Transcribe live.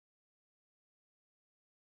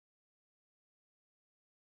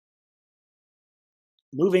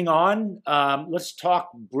Moving on, let's talk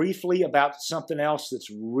briefly about something else that's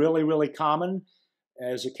really, really common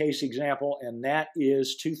as a case example, and that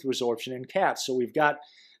is tooth resorption in cats. So we've got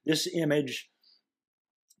this image.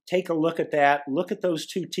 Take a look at that. Look at those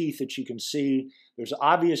two teeth that you can see. There's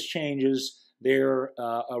obvious changes there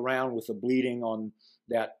around with the bleeding on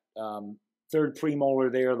that third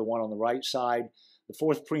premolar there, the one on the right side. The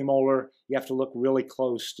fourth premolar, you have to look really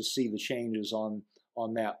close to see the changes on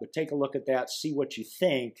that. But take a look at that, see what you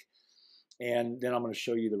think, and then I'm going to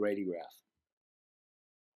show you the radiograph.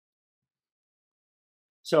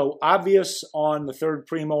 So obvious on the third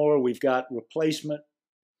premolar, we've got replacement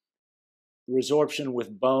resorption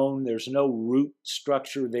with bone. There's no root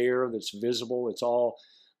structure there that's visible. It's all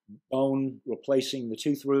bone replacing the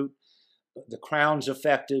tooth root. The crown's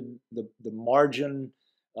affected. The margin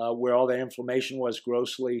where all that inflammation was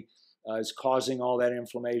grossly is causing all that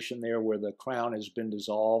inflammation there where the crown has been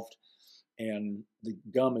dissolved and the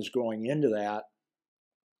gum is growing into that.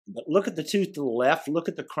 But look at the tooth to the left, look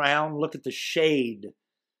at the crown, look at the shade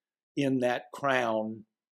in that crown,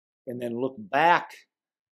 and then look back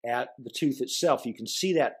at the tooth itself. You can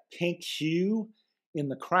see that pink hue in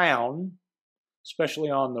the crown, especially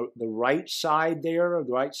on the right side there,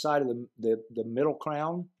 the right side of the middle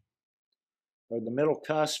crown, or the middle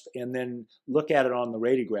cusp, and then look at it on the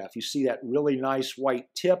radiograph. You see that really nice white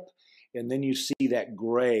tip, and then you see that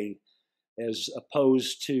gray as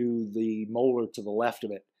opposed to the molar to the left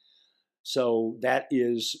of it. So that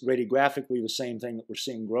is radiographically the same thing that we're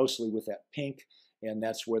seeing grossly with that pink, and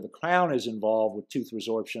that's where the crown is involved with tooth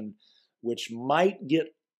resorption, which might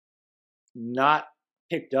get not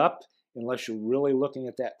picked up unless you're really looking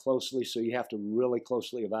at that closely. So you have to really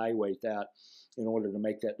closely evaluate that in order to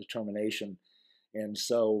make that determination. And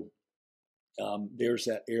so there's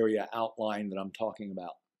that area outline that I'm talking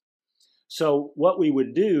about. So what we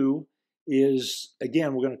would do is,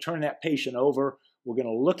 again, we're going to turn that patient over. We're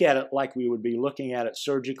going to look at it like we would be looking at it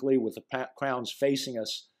surgically with the crowns facing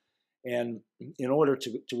us. And in order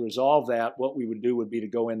to resolve that, what we would do would be to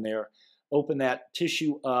go in there, open that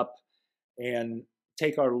tissue up, and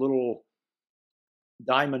take our little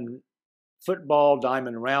diamond football,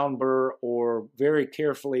 diamond round burr, or very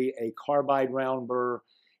carefully a carbide round burr,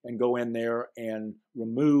 and go in there and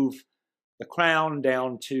remove the crown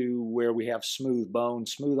down to where we have smooth bone,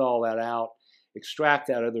 smooth all that out, extract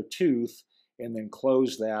that other tooth, and then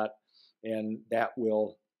close that, and that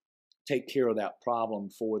will take care of that problem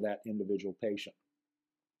for that individual patient.